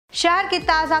शहर की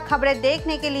ताज़ा खबरें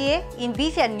देखने के लिए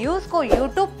INBCN न्यूज को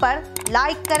YouTube पर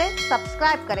लाइक करें,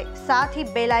 सब्सक्राइब करें, साथ ही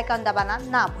बेल आइकन दबाना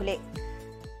ना भूलें।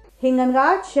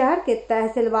 हिंगनघाट शहर के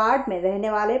तहसील वार्ड में रहने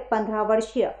वाले 15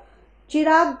 वर्षीय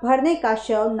चिराग भरने का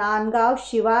शव नांदगांव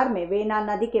शिवार में वेना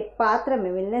नदी के पात्र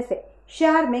में मिलने से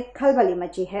शहर में खलबली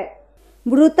मची है।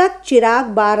 मृतक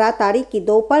चिराग 12 तारीख की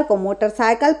दोपहर को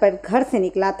मोटरसाइकिल पर घर से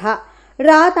निकला था।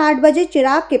 रात 8 बजे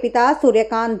चिराग के पिता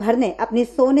सूर्यकांत भरने अपनी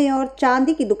सोने और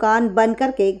चांदी की दुकान बंद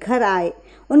करके घर आए।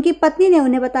 उनकी पत्नी ने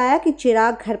उन्हें बताया कि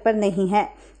चिराग घर पर नहीं है।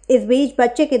 इस बीच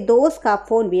बच्चे के दोस्त का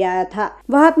फोन भी आया था।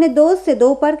 वह अपने दोस्त से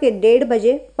दोपहर के 1:30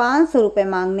 बजे 500 रुपए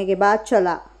मांगने के बाद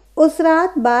चला। उस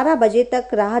रात 12 बजे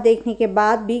तक राह देखने के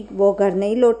बाद भी वो घर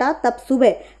नहीं लौटा। तब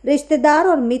सुबह रिश्तेदार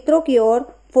और मित्रों की ओर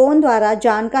फोन द्वारा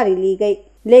जानकारी ली गई,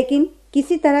 लेकिन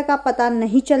किसी तरह का पता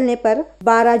नहीं चलने पर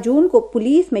 12 जून को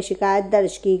पुलिस में शिकायत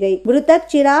दर्ज की गई। मृतक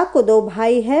चिराग को 2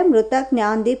 भाई है। मृतक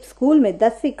ज्ञानदीप स्कूल में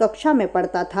 10वीं कक्षा में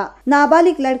पढ़ता था।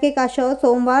 नाबालिग लड़के का शव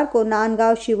सोमवार को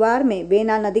नांदगांव शिवार में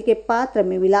वेना नदी के पात्र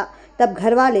में मिला। तब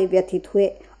घर वाले व्यथित हुए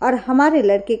और हमारे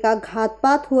लड़के का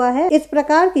घातपात हुआ है, इस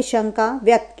प्रकार की शंका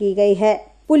व्यक्त की गई है।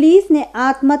 पुलिस ने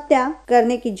आत्महत्या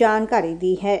करने की जानकारी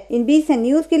दी है। INBCN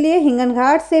न्यूज के लिए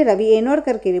हिंगनघाट से रवि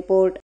एनोरकर की रिपोर्ट।